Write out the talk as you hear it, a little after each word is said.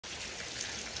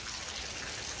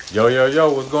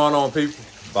Yo, what's going on, people?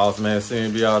 Boss Man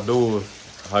CNB Outdoors.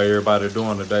 How everybody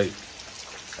doing today?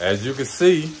 As you can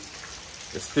see,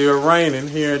 it's still raining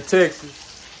here in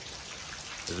Texas.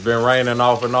 It's been raining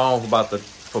off and on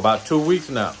for about 2 weeks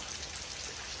now.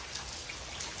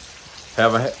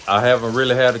 I haven't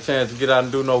really had a chance to get out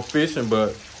and do no fishing, but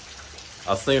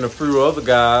I've seen a few other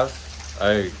guys.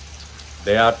 Hey,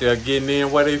 they out there getting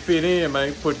in where they fit in,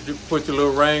 man. Put your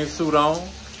little rain suit on.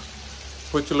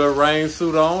 Put your little rain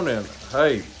suit on and,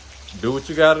 hey, do what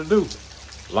you got to do.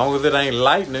 As long as it ain't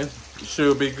lightning, it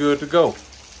should be good to go.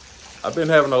 I've been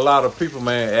having a lot of people,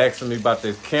 man, asking me about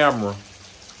this camera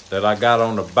that I got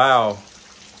on the bow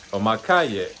of my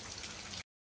kayak.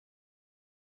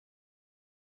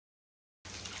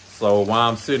 So while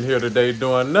I'm sitting here today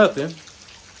doing nothing,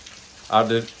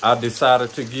 I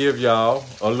decided to give y'all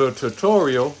a little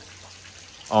tutorial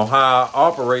on how I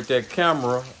operate that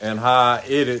camera and how I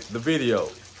edit the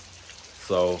videos.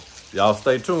 So y'all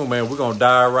stay tuned, man. We're gonna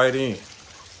dive right in.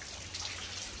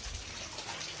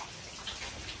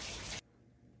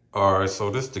 All right, so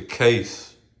this is the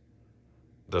case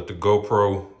that the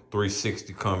GoPro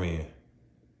 360 come in.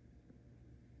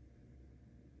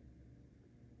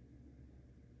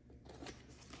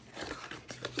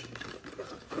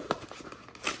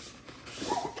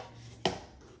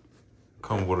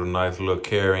 Come with a nice little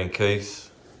carrying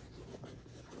case.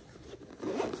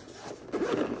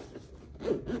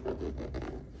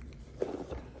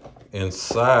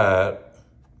 Inside,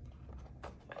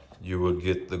 you will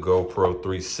get the GoPro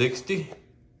 360.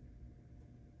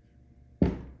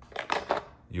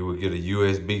 You will get a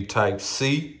USB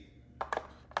Type-C.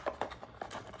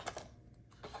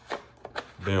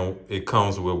 Then it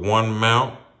comes with one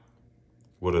mount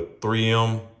with a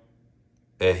 3M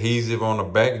adhesive on the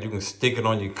back. You can stick it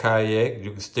on your kayak, you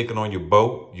can stick it on your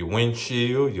boat, your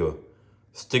windshield, you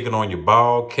stick it on your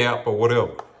ball cap or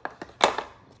whatever.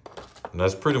 And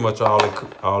that's pretty much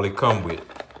all it come with.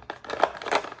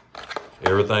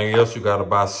 Everything else you gotta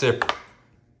buy separate.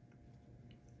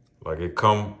 Like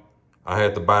I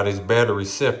had to buy this battery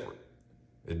separate.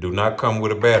 It do not come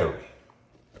with a battery.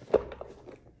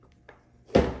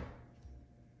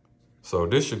 So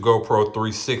this your GoPro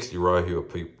 360 right here,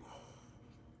 people.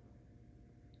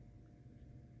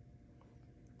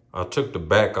 I took the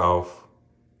back off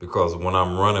because when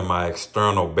I'm running my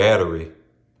external battery,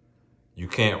 you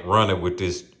can't run it with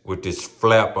this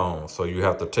flap on. So you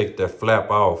have to take that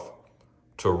flap off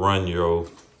to run your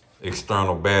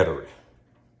external battery.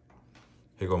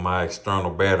 Here go my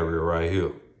external battery right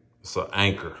here. It's an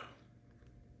Anchor.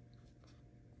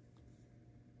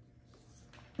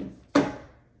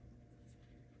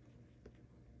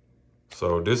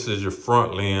 So this is your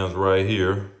front lens right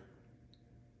here.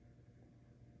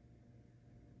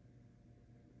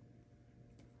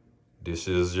 This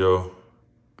is your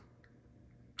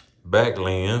back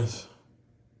lens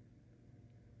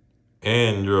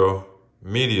and your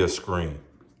media screen.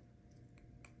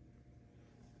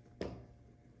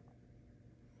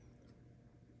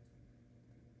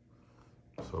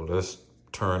 So let's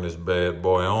turn this bad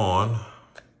boy on.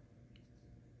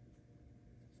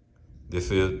 This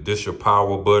your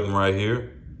power button right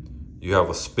here. You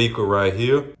have a speaker right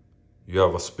here. You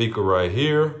have a speaker right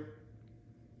here.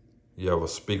 You have a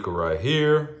speaker right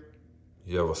here.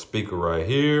 You have a speaker right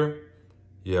here.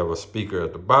 You have a speaker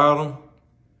at the bottom.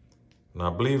 And I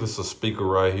believe it's a speaker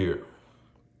right here.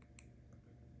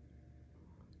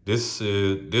 This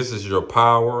is your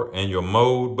power and your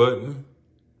mode button.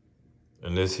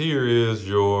 And this here is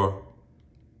your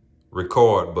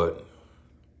record button.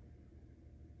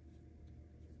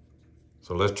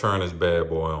 So let's turn this bad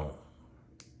boy on.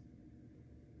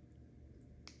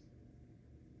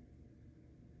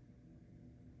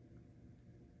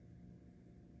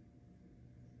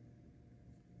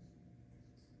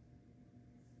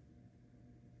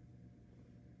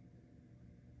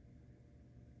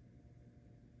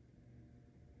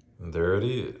 And there it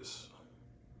is.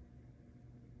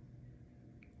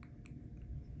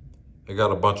 They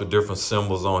got a bunch of different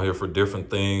symbols on here for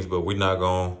different things, but we're not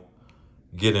gonna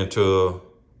get into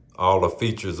all the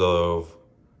features of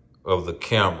the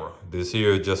camera. This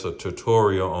here is just a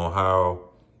tutorial on how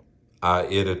I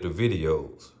edit the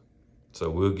videos.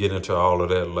 So we'll get into all of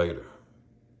that later.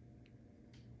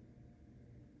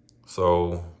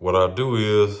 So what I do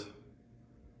is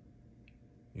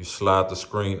you slide the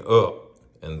screen up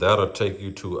and that'll take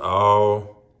you to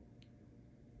all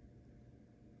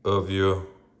of your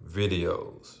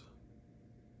videos.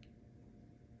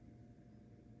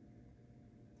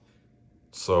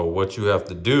 So what you have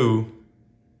to do,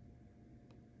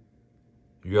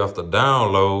 you have to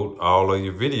download all of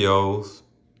your videos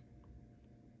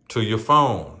to your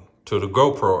phone to the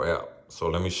GoPro app. So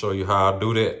let me show you how I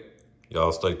do that.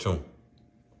 Y'all stay tuned.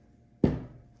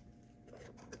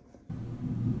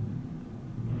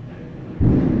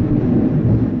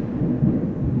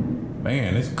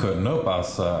 Man, it's cutting up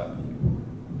outside.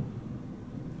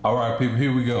 All right, people,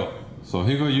 here we go. So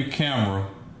here go your camera,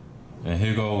 and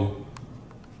here go,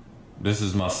 this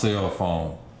is my cell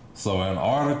phone. So in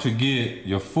order to get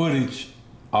your footage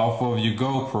off of your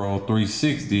GoPro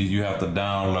 360, you have to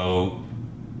download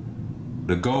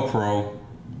the GoPro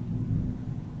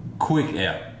Quick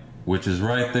app, which is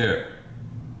right there.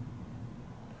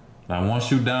 Now, once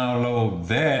you download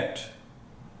that,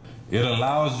 it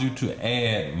allows you to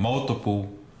add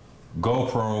multiple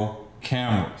GoPro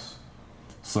cameras.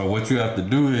 So what you have to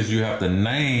do is you have to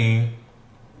name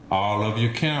all of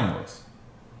your cameras.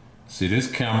 See, this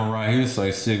camera right here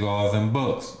say cigars and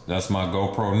bucks. That's my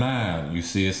GoPro 9. You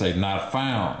see it say not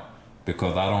found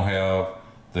because I don't have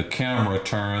the camera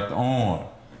turned on.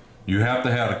 You have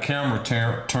to have the camera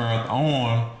turned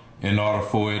on in order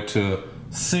for it to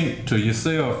sync to your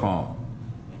cell phone.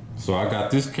 So I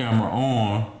got this camera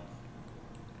on.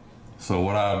 So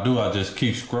what I'll do, I just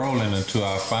keep scrolling until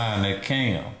I find that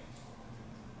cam.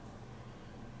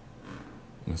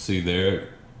 And see, there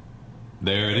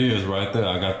it is right there.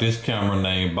 I got this camera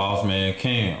named Bossman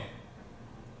Cam.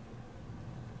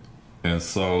 And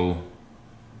so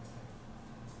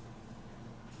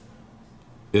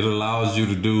it allows you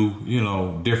to do, you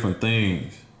know, different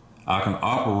things. I can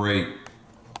operate,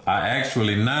 I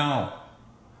actually now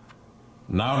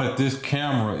that this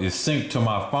camera is synced to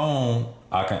my phone,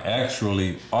 I can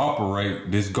actually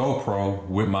operate this GoPro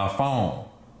with my phone.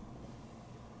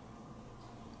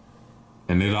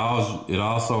 And it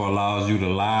also allows you to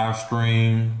live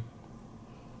stream,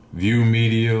 view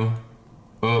media,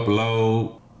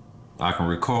 upload. I can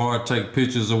record, take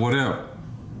pictures or whatever.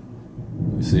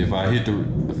 You see, if I hit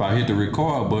the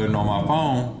record button on my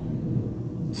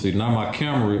phone, see, now my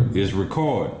camera is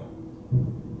recording.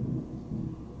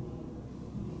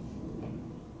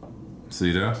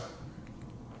 See that?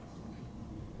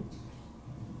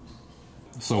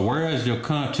 So where is your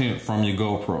content from your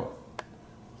GoPro?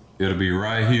 It'll be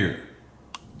right here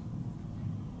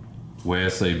where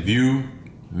it say view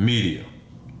media.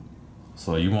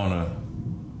 So you want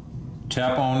to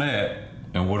tap on that,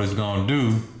 and what it's going to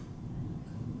do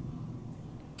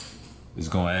is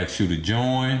going to ask you to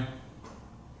join.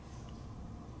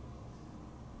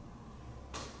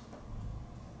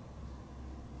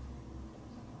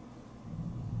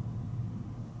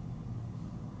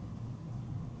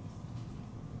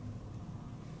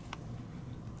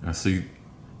 And see,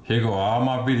 here go all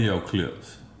my video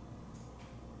clips.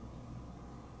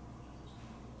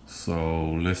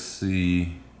 So let's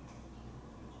see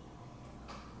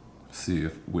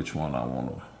which one I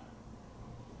want to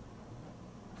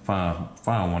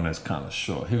find one that's kind of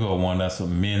short. Here go one that's a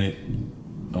minute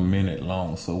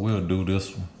long. So we'll do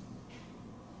this one.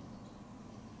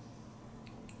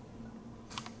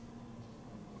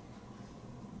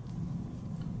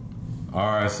 All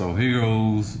right, so here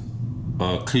goes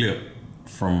a clip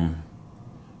from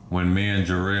when me and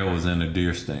Jarrell was in the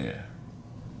deer stand.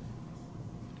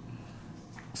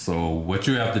 So what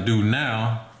you have to do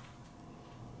now,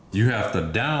 you have to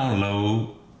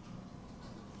download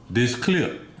this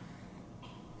clip.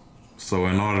 So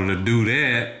in order to do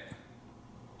that,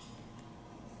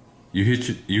 you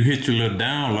hit your little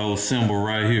download symbol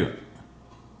right here.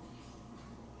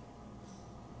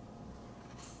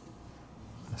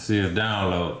 See it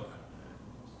download.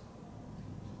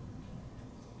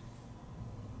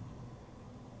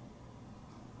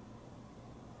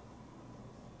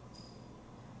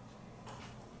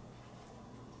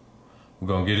 We're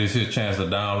gonna give this here a chance to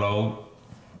download.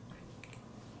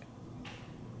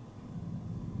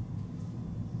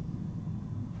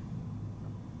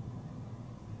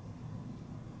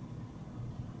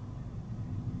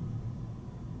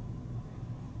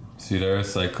 See there, it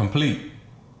say complete.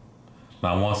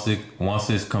 Now once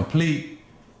it's complete,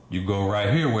 you go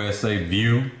right here where it say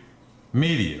view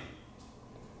media.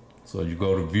 So you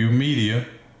go to view media.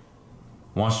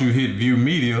 Once you hit view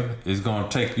media, it's gonna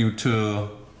take you to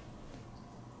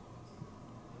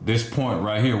this point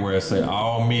right here where it say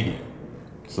all media.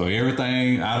 So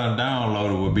everything I done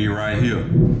downloaded will be right here.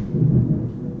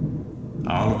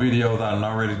 All the videos I done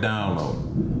already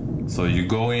downloaded. So you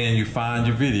go in, you find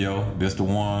your video. This the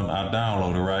one I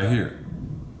downloaded right here.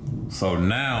 So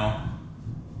now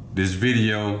this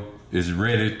video is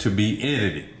ready to be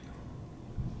edited.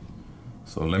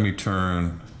 So let me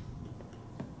turn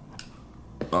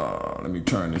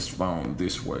this phone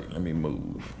this way. Let me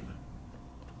move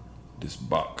this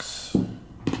box.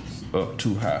 It's up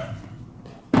too high.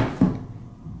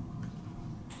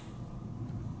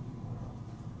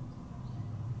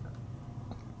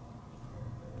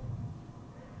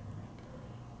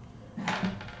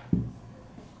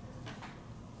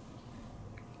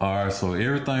 All right, so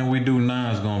everything we do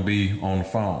now is gonna be on the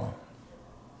phone.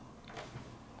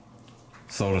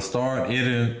 So to start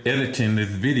editing this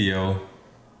video,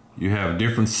 you have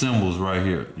different symbols right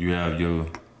here. You have your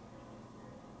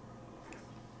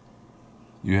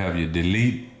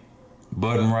delete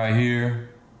button right here.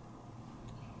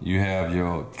 You have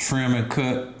your trim and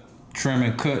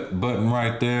cut button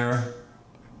right there.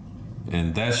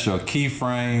 And that's your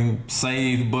keyframe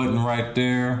save button right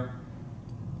there.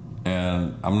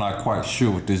 And I'm not quite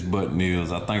sure what this button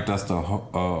is. I think that's the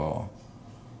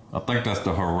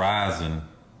horizon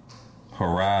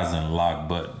lock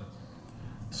button.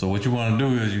 So what you want to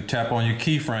do is you tap on your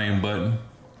keyframe button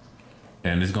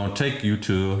and it's going to take you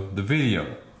to the video.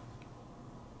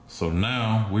 So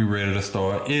now we're ready to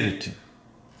start editing.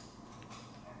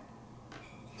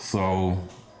 So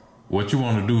what you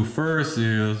want to do first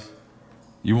is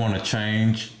you want to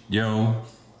change your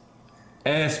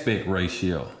aspect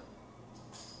ratio.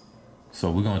 So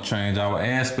we're going to change our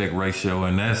aspect ratio,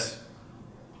 and that's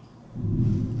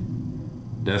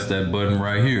that button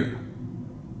right here.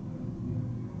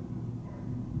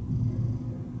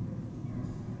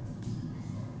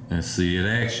 And see, it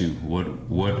asks you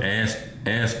what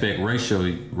aspect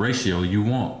ratio you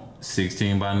want.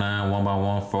 16 by 9, 1 by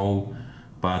 1, 4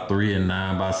 by 3, and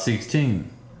 9 by 16.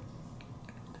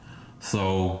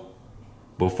 So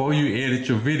before you edit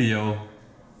your video,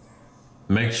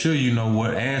 make sure you know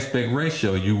what aspect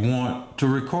ratio you want to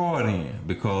record in,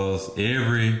 because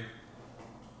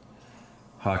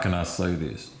how can I say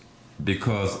this?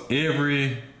 Because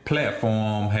every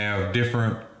platform have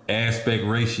different aspect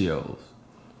ratios.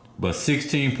 But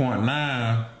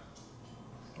 16.9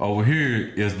 over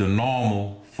here is the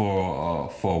normal for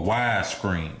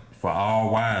widescreen, for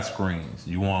all widescreens.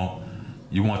 You want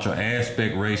your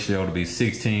aspect ratio to be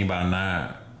 16 by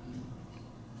 9.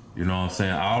 You know what I'm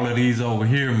saying? All of these over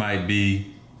here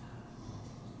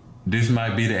this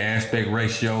might be the aspect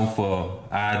ratio for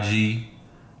IG.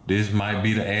 This might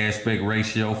be the aspect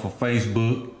ratio for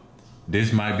Facebook.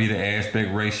 This might be the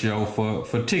aspect ratio for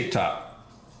TikTok.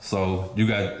 So you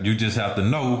just have to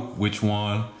know which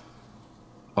one,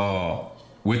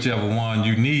 whichever one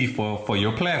you need for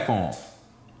your platform.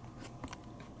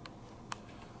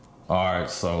 All right,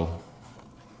 so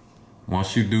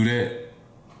once you do that,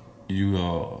 you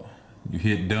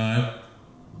hit done.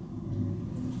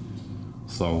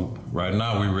 So right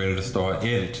now we're ready to start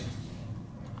editing.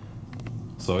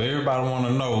 So everybody want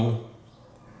to know,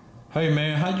 hey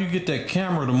man, how you get that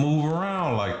camera to move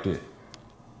around like that?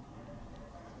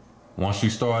 Once you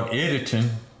start editing,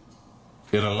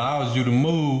 it allows you to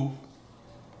move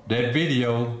that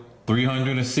video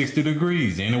 360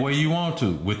 degrees any way you want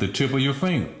to with the tip of your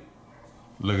finger.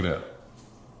 Look at that.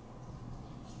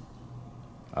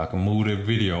 I can move that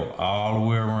video all the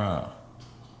way around.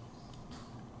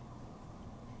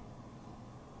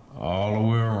 All the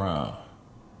way around.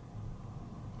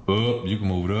 Up, you can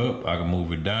move it up. I can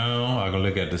move it down. I can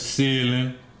look at the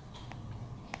ceiling.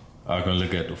 I can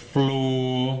look at the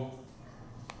floor.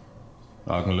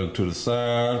 I can look to the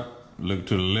side, look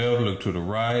to the left, look to the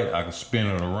right. I can spin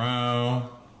it around.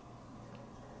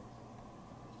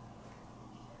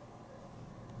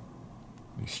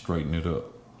 Let me straighten it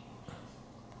up.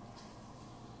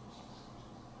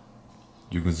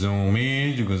 You can zoom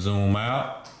in, you can zoom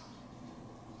out.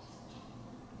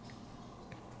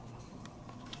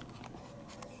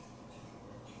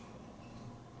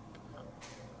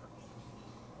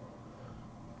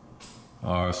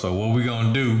 All right, so what we're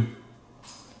gonna do,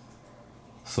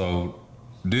 so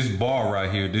this bar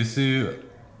right here, this is,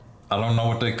 I don't know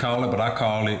what they call it, but I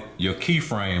call it your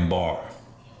keyframe bar.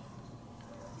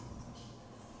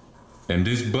 And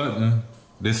this button,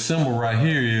 this symbol right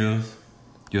here is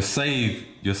your save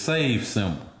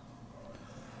symbol.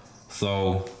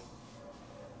 So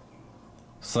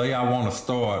say I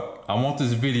want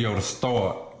this video to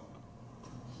start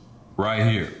right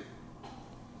here.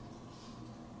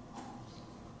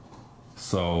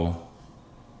 So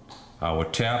I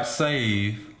would tap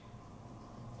save,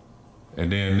 and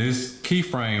then this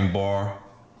keyframe bar,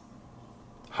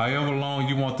 however long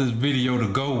you want this video to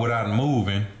go without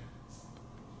moving,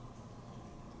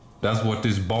 that's what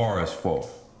this bar is for.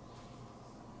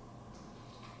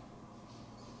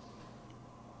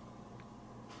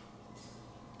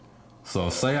 So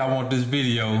say I want this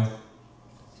video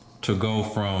to go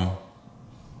from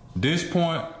this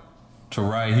point to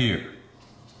right here.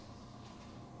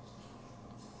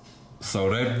 So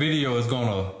that video is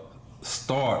gonna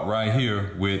start right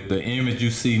here with the image you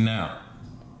see now.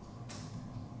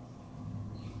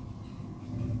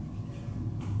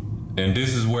 And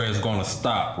this is where it's gonna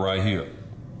stop right here.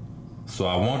 So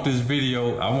I want this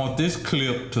video, I want this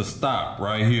clip to stop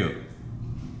right here.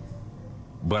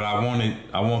 But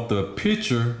I want the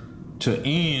picture to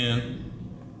end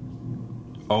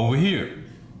over here.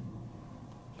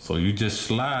 So you just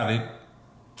slide it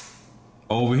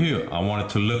over here. I want it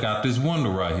to look out this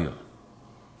window right here.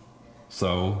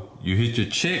 So you hit your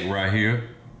check right here,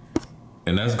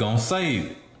 and that's gonna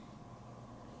save it.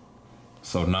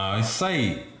 So now it's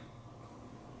saved.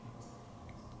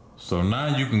 So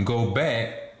now you can go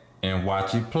back and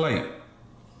watch it play.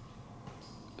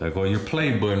 There go your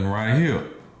play button right here.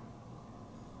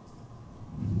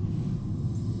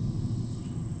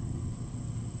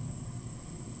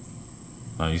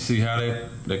 Now you see how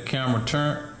that camera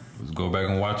turned? Let's go back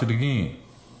and watch it again.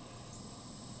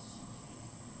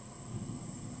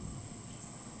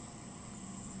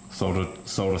 So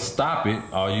to stop it,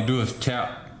 all you do is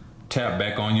tap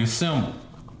back on your symbol.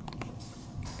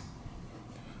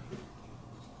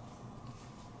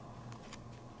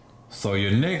 So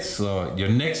your next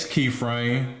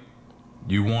keyframe,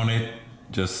 you want it,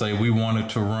 just say we want it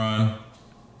to run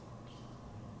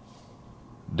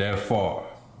that far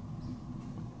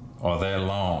or that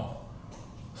long.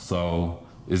 So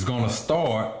it's gonna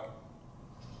start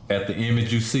at the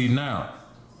image you see now,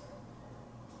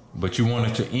 but you want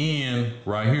it to end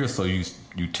right here, so you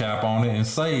tap on it and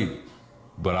save it.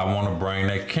 But I want to bring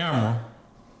that camera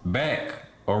back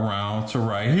around to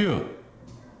right here,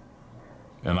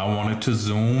 and I want it to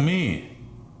zoom in.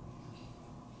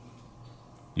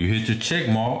 You hit your check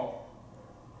mark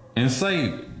and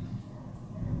save it.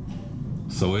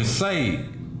 So it's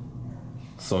saved.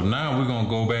 So now we're gonna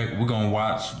go back, we're gonna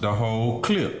watch the whole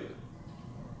clip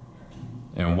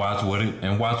and watch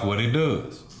what it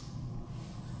does.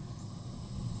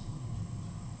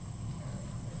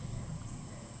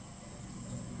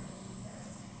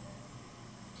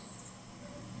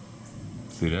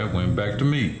 See, that went back to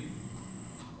me.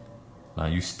 Now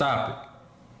you stop it.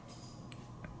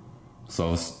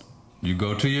 So you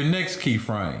go to your next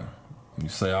keyframe. You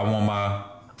say, I want my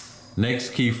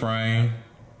next keyframe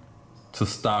to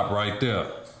stop right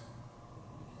there.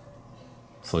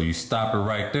 So you stop it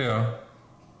right there,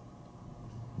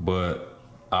 but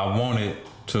I want it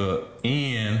to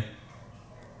end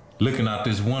looking out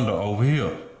this window over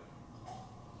here.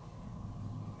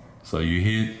 So you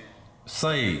hit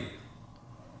save.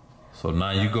 So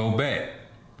now you go back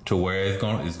to where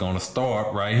it's gonna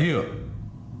start right here.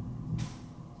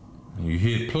 You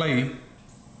hit play,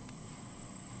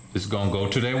 it's gonna go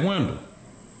to that window.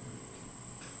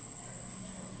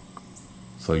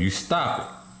 So you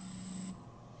stop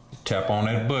it. Tap on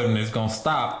that button, it's gonna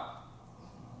stop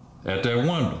at that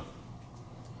window.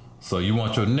 So you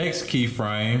want your next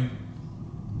keyframe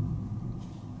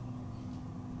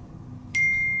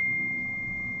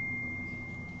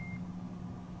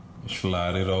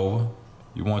slide it over.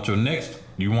 You want your next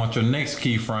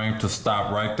keyframe to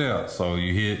stop right there. So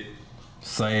you hit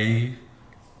save,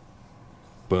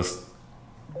 but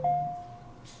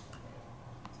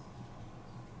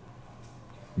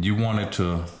you want it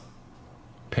to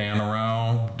pan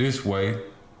around this way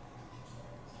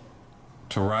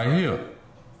to right here.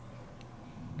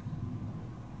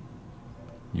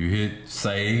 You hit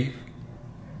save,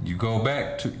 you go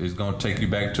back to, it's gonna take you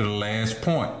back to the last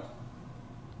point.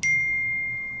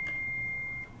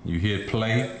 You hit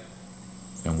play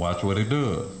and watch what it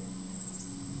does.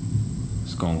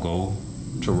 It's gonna go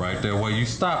to right there where you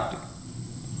stopped it.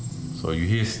 So you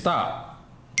hit stop.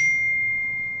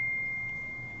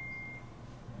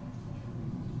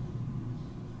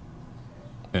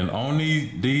 And on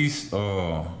these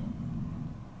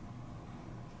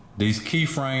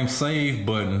keyframe save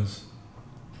buttons,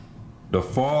 the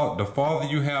farther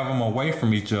you have them away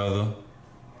from each other,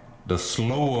 the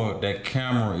slower that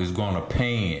camera is gonna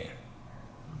pan.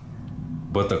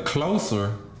 But the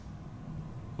closer,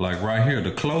 like right here,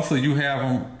 the closer you have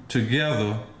them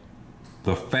together,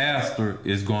 the faster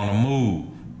it's gonna move.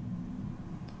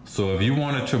 So if you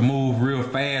want it to move real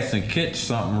fast and catch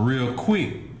something real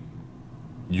quick,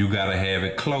 you gotta have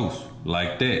it close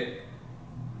like that.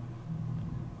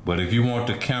 But if you want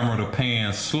the camera to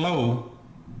pan slow,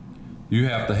 you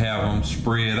have to have them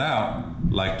spread out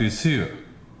like this here.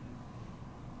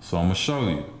 So I'm gonna show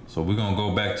you. So we're gonna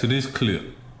go back to this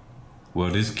clip, well,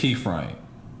 this keyframe.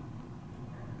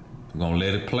 I'm gonna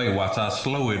let it play, watch how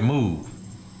slow it moves.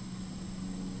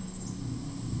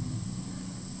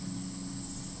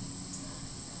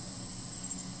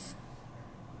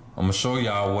 I'm gonna show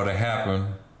y'all what'll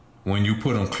happen when you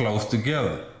put them close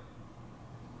together.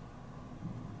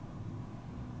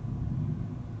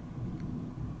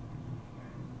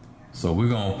 So we're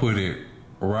gonna put it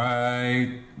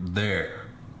right there.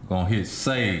 gonna hit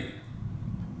save.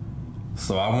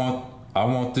 So I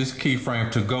want this keyframe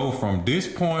to go from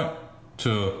this point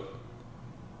to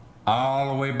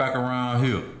all the way back around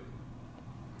here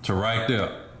to right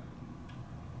there.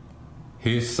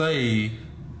 Hit save.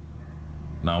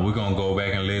 Now we're gonna go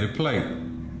back and let it play.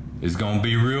 It's gonna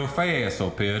be real fast, so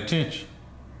pay attention.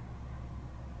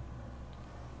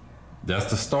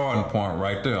 That's the starting point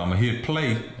right there. I'm gonna hit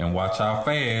play and watch how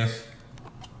fast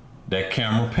that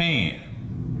camera pan.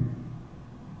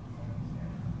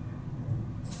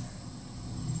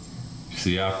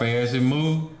 See how fast it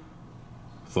moved?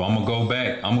 So I'm gonna go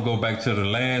back. I'm gonna go back to the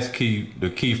last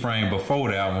keyframe before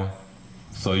that one,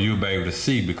 so you'll be able to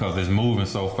see because it's moving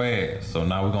so fast. So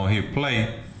now we're gonna hit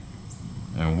play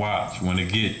and watch when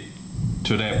it get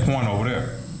to that point over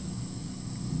there.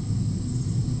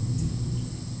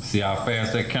 See how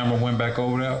fast that camera went back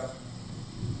over there?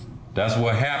 That's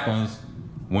what happens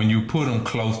when you put them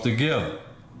close together.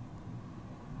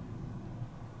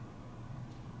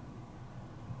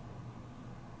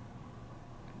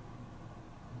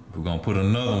 We're gonna put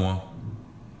another one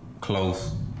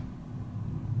close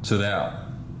to that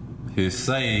one. Hit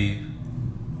save,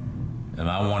 and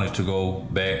I want it to go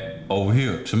back over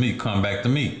here to me, come back to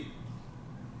me.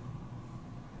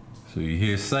 So you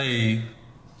hit save,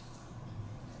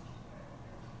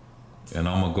 and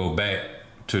I'm gonna go back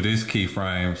to this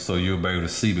keyframe so you'll be able to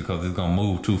see because it's gonna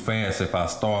move too fast if I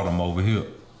start them over here.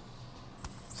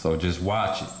 So just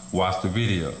watch it, watch the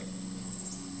video.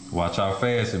 Watch how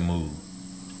fast it moves.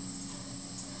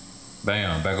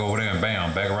 Bam, back over there and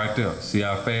bam, back right there. See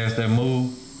how fast that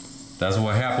move? That's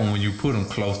what happened when you put them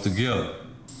close together.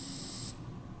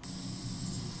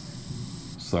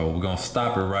 So we're gonna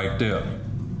stop it right there.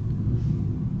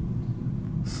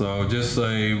 So just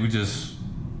say we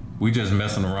just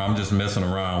messing around. I'm just messing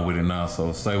around with it now.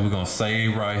 So say we're gonna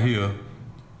save right here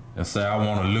and say I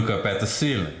wanna look up at the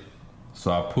ceiling.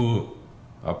 So I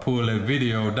pull that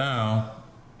video down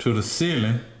to the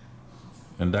ceiling,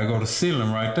 and there go the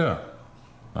ceiling right there.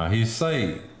 Now he's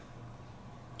saved.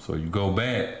 So you go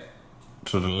back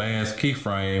to the last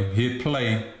keyframe, hit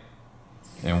play,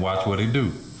 and watch what it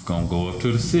do. It's gonna go up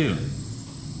to the ceiling.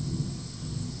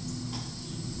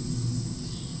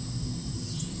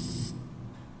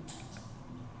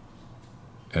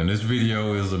 And this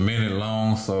video is a minute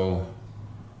long,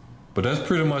 but that's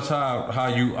pretty much how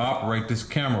you operate this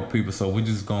camera, people. So we're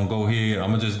just gonna go ahead.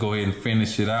 I'm gonna just go ahead and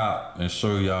finish it out and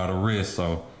show y'all the rest.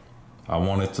 So I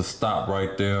want it to stop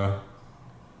right there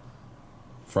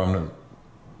from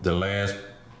the last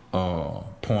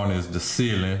point is the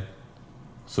ceiling.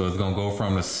 So it's gonna go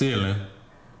from the ceiling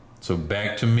to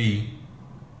back to me.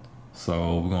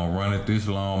 So we're gonna run it this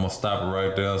long. I'm gonna stop it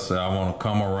right there. So I wanna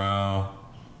come around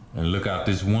and look out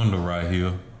this window right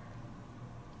here.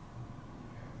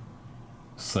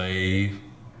 Save.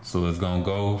 So it's gonna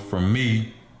go from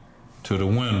me to the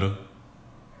window.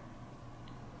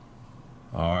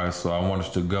 All right, so I want us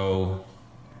to go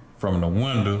from the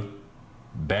window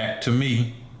back to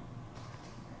me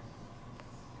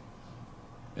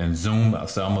and zoom.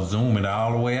 So I'm gonna zoom it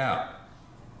all the way out.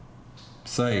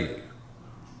 Save.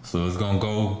 So it's gonna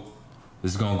go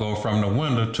from the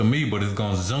window to me, but it's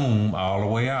gonna zoom all the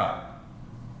way out.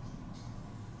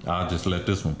 I'll just let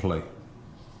this one play.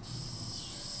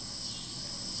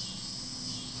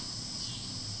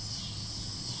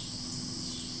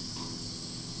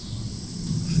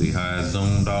 See how it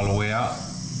zoomed all the way out?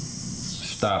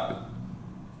 Stop it.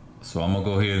 So I'm gonna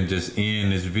go ahead and just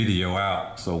end this video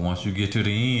out. So once you get to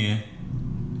the end,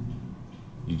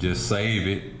 you just save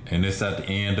it, and it's at the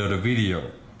end of the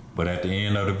video. But at the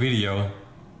end of the video,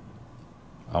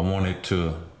 I want it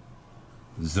to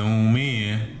zoom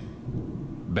in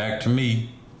back to me,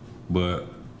 but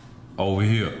over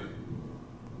here.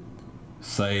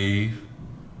 Save.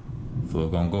 So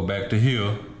we're gonna go back to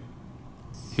here.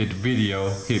 Hit the video,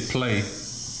 hit play. It's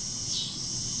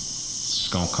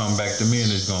gonna come back to me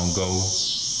and it's gonna go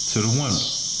to the window.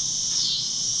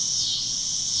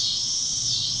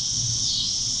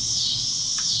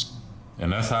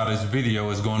 And that's how this video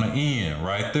is gonna end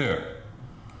right there.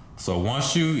 So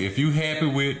if you happy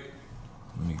with,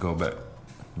 let me go back.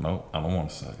 No, I don't want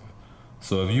to save it.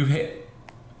 So if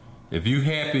you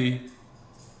happy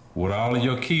with all of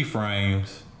your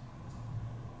keyframes,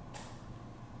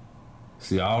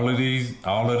 see all of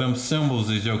them symbols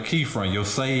is your keyframe, your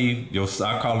save,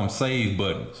 I call them save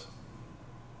buttons.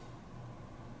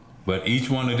 But each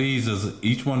one of these is a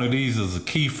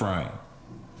keyframe.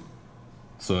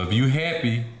 So if you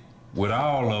happy with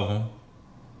all of them,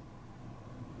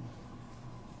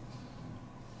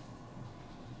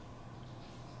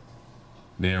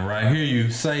 then right here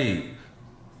you save.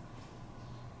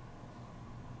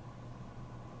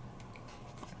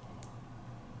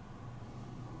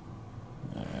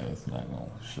 Not gonna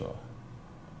show.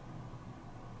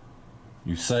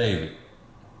 You save it.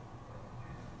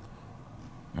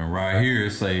 And right here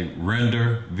it say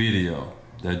render video.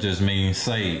 That just means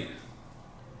save.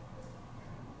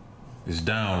 It's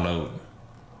downloading.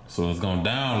 So it's gonna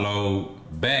download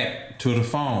back to the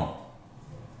phone.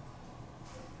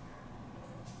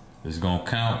 It's gonna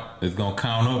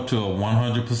count up to a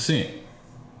 100%.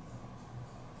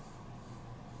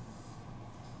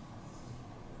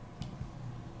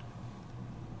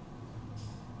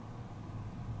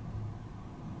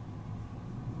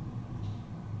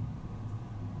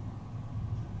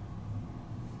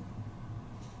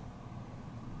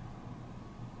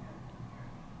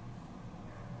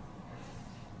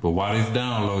 But while this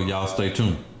download, y'all stay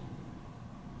tuned.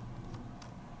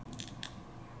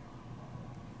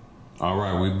 All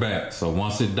right, we back. So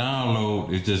once it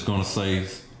download, it's just gonna say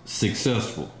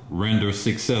successful, render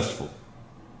successful.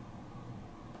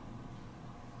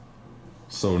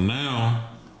 So now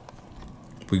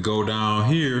we go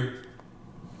down here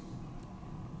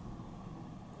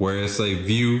where it say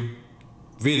view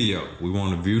video. We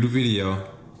want to view the video.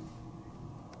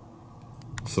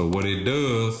 So what it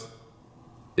does,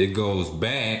 it goes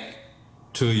back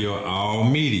to your all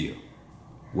media,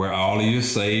 where all of your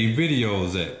saved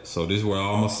videos at. So this is where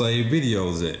all my saved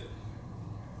videos at.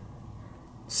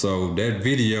 So that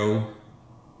video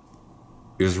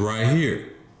is right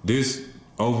here. This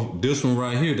one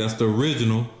right here, that's the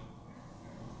original.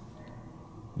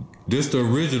 This the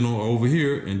original over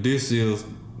here, and this is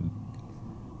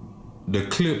the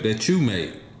clip that you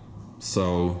made.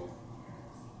 So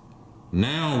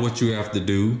now what you have to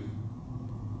do,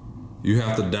 you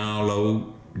have to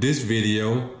download this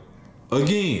video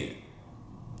again.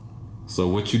 So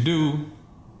what you do,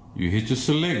 you hit your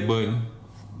select button,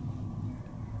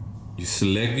 you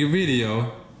select your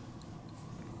video,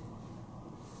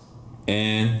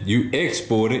 and you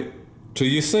export it to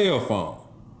your cell phone.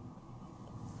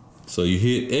 So you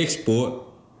hit export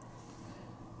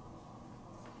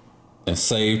and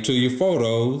save to your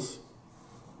photos.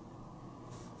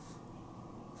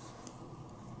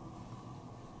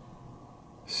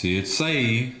 See it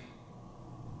save.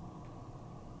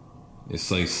 It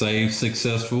says save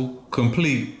successful,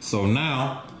 complete. So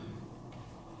now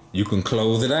you can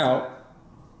close it out.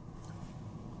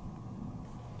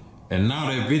 And now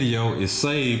that video is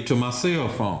saved to my cell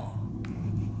phone.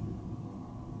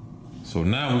 So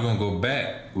now we're gonna go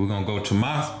back. We're gonna go to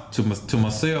my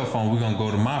cell phone. We're gonna go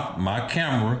to my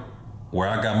camera where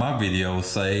I got my video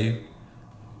saved.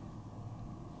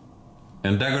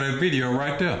 And there go that video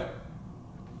right there.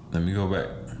 Let me go back.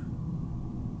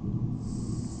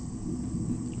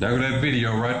 There go that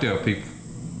video right there, people.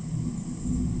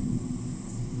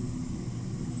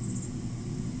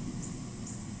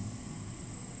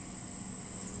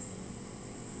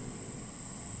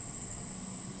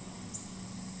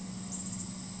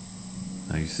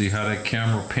 Now you see how that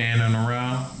camera panning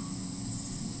around?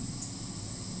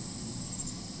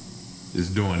 It's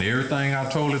doing everything I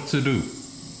told it to do.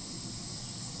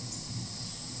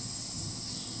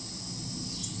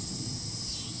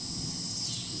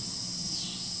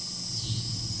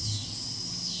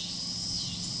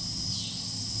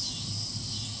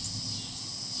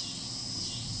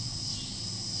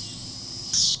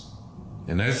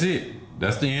 And that's it.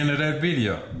 That's the end of that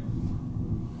video.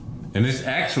 And it's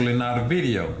actually not a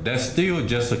video. That's still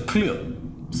just a clip.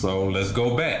 So let's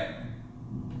go back.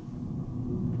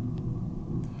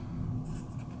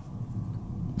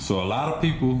 So a lot of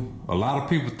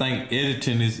people think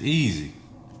editing is easy.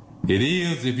 It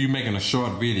is if you're making a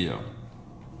short video.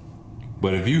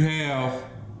 But if you have,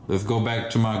 let's go back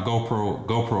to my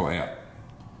GoPro app.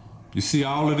 You see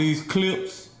all of these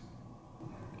clips?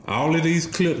 All of these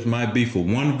clips might be for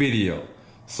one video.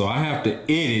 So I have to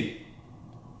edit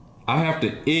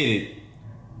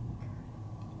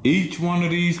each one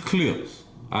of these clips.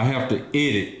 I have to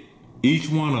edit each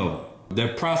one of them.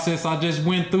 That process I just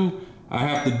went through, I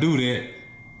have to do that.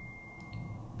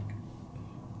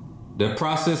 That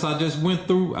process I just went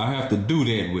through, I have to do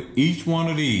that with each one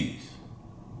of these.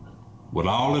 With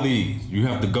all of these, you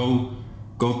have to go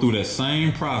through that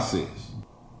same process.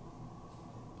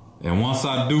 And once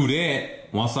I do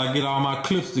that, once I get all my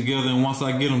clips together and once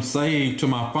I get them saved to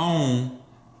my phone,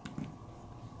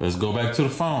 let's go back to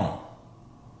the phone.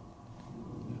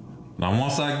 Now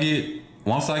once I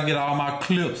get all my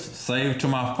clips saved to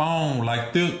my phone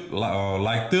like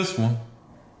this one,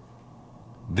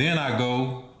 then I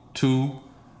go to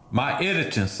my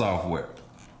editing software.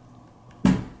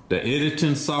 The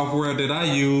editing software that I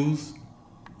use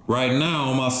right now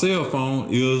on my cell phone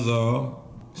is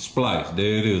Splice.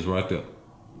 There it is right there.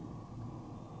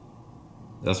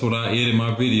 That's what I edit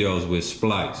my videos with,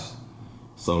 Splice.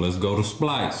 So let's go to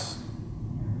Splice.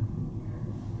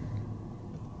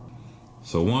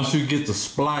 So once you get the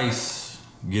Splice,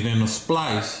 get in the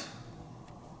Splice,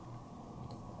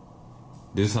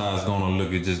 this how it's gonna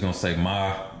look. It's just gonna say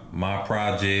my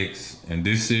projects, and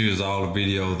this here is all the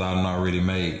videos I've already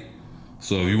made.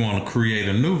 So if you want to create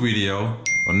a new video,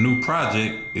 a new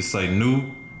project, it say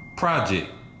new project.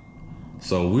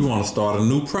 So we want to start a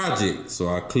new project. So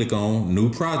I click on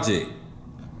new project.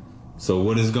 So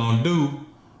what it's gonna do,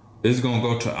 it's gonna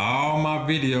go to all my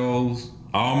videos,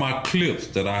 all my clips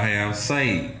that I have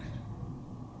saved.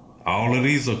 All of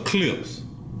these are clips.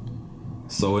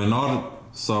 So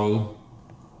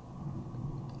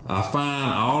I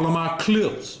find all of my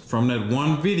clips from that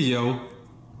one video,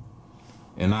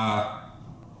 and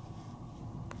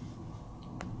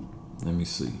let me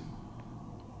see.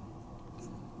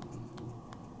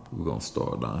 We're gonna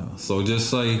start down here. So just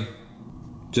say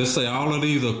all of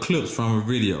these are clips from a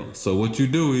video. So what you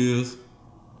do is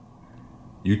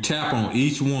you tap on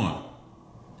each one.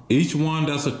 Each one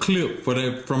that's a clip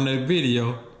from that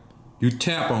video, you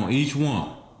tap on each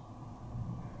one.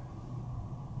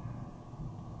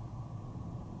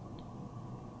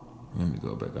 Let me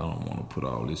go back. I don't want to put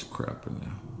all this crap in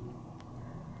there.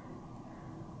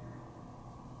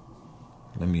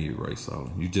 Let me erase all of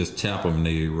them. You just tap them and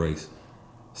they erase.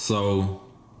 So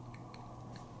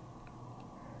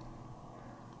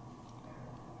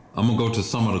I'm gonna go to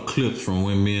some of the clips from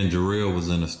when me and Jarrell was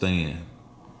in the stand.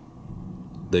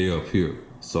 They up here.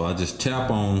 So I just tap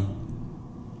on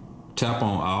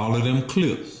all of them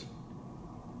clips.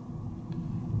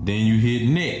 Then you hit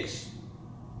next.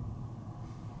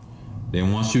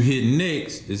 Then once you hit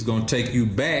next, it's gonna take you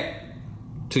back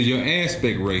to your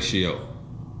aspect ratio.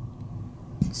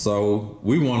 So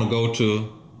we wanna go to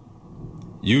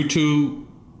YouTube.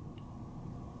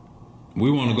 We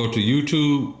wanna go to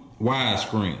YouTube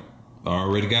widescreen. I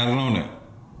already got it on there.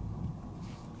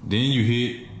 Then you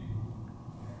hit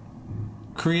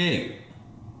create.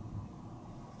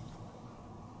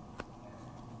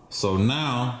 So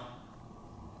now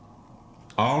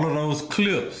all of those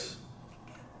clips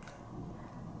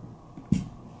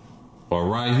are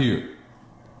right here.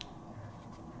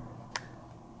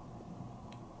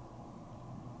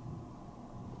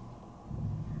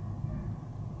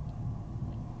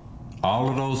 All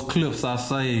of those clips I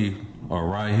saved are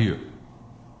right here.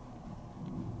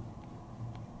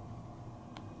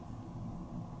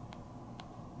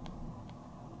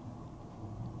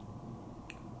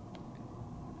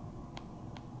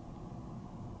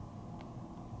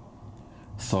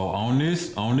 So on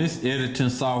this editing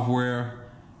software,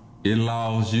 it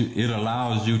allows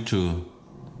you to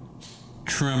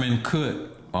trim and cut,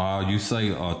 or you say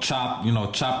chop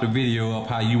the video up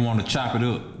how you want to chop it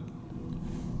up.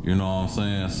 You know what I'm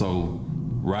saying? So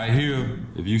right here,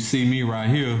 if you see me right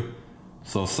here,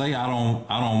 so say I don't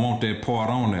want that part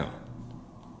on there.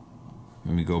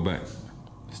 Let me go back.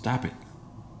 Stop it.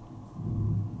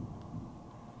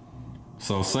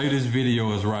 So say this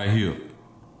video is right here.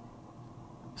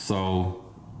 So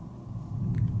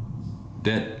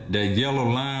that yellow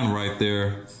line right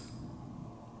there,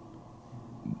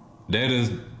 that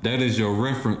is your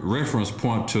reference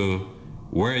point to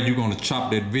where you're gonna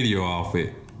chop that video off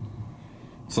at.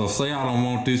 So say I don't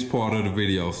want this part of the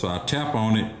video, so I tap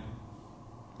on it.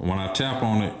 When I tap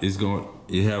on it,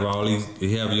 it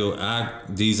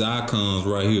have these icons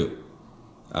right here.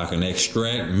 I can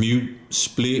extract, mute,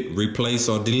 split, replace,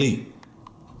 or delete.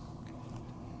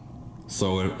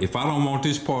 So if I don't want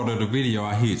this part of the video,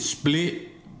 I hit split.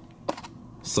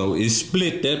 So it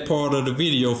split that part of the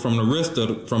video from the rest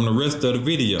of the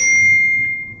video.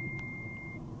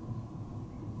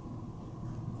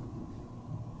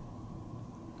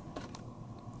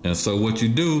 And so what you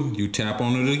do, you tap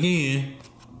on it again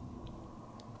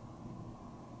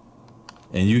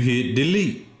and you hit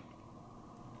delete.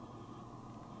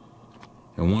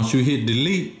 And once you hit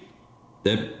delete,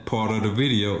 that part of the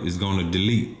video is gonna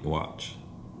delete. Watch.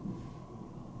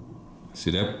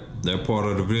 See that part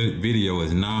of the video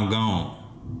is now gone.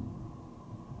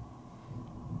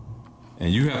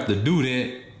 And you have to do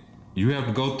that. You have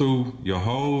to go through your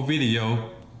whole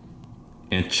video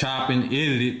and chop and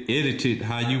edit it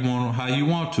how you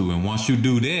want to. And once you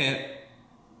do that,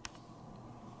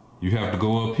 you have to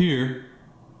go up here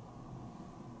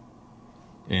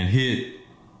and hit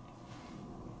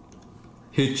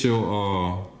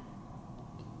your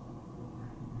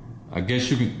I guess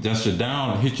you can, that's hit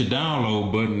your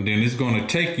download button, then it's gonna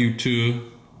take you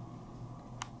to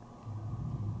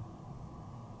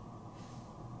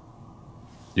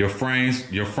your frames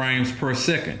per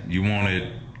second. You want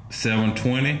it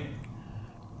 720,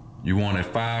 You want it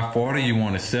 540, you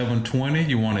want it 720,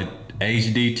 you want it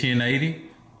HD 1080,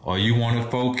 or you want it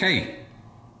 4K.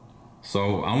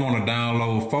 So I want to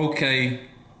download 4K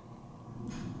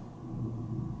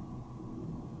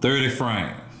 30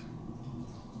 frames.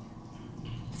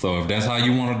 So if that's how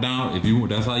you want to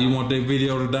that's how you want that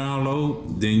video to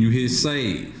download, then you hit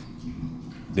save.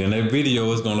 Then that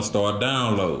video is gonna start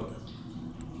downloading.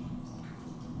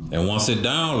 And once it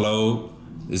downloads,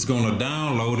 it's gonna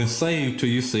download and save to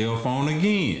your cell phone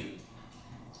again.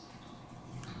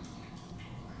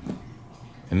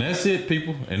 And that's it,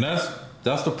 people. And that's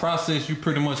the process you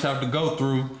pretty much have to go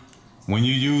through when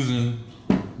you're using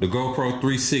the GoPro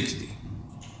 360.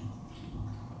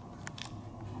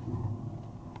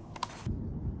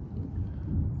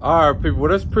 All right, people,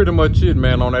 well, that's pretty much it,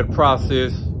 man, on that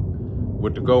process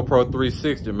with the GoPro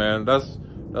 360, man. That's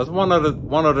one of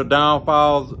the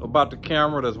downfalls about the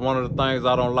camera. That's one of the things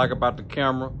I don't like about the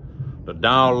camera. The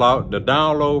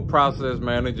download process,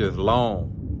 man, it's just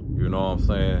long. You know what I'm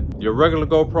saying? Your regular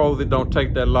GoPros, it don't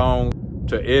take that long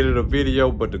to edit a video,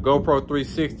 but the GoPro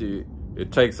 360,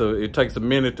 it takes a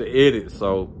minute to edit.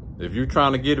 So if you're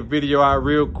trying to get a video out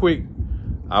real quick,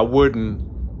 I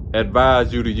wouldn't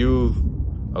advise you to use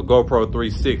a GoPro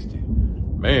 360.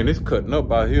 Man, it's cutting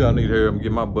up out here. I need to hurry up and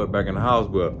get my butt back in the house,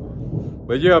 but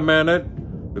yeah, man,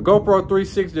 the GoPro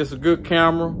 360 is a good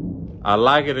camera. I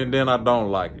like it and then I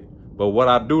don't like it. But what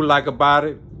I do like about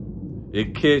it,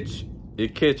 it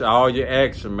catch all your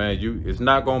action, man. It's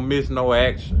not gonna miss no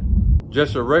action.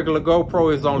 Just a regular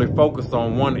GoPro is only focused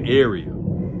on one area.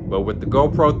 But with the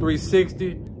GoPro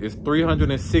 360, it's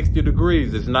 360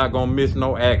 degrees. It's not gonna miss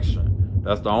no action.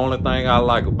 That's the only thing I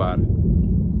like about it.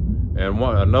 And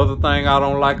another thing I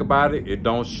don't like about it, it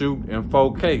don't shoot in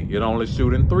 4K. It only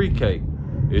shoot in 3K.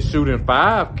 It shoot in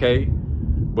 5K,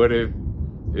 but if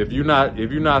you're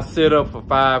not set up for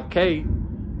 5K,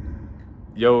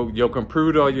 your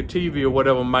computer or your TV or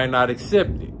whatever might not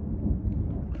accept it.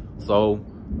 So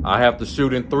I have to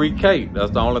shoot in 3K.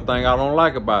 That's the only thing I don't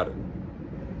like about it.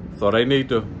 So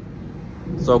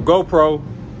GoPro,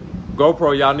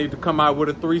 y'all need to come out with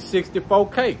a 360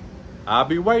 4K. I'll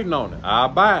be waiting on it. I'll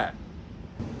buy it.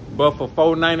 But for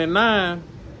 $499,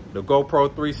 the GoPro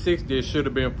 360, it should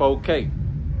have been 4K.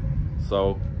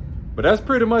 So, but that's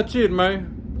pretty much it,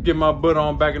 man. Get my butt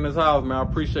on back in this house, man. I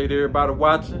appreciate everybody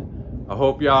watching. I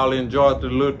hope y'all enjoyed the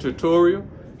little tutorial.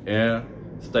 And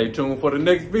stay tuned for the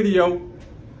next video.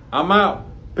 I'm out.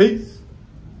 Peace.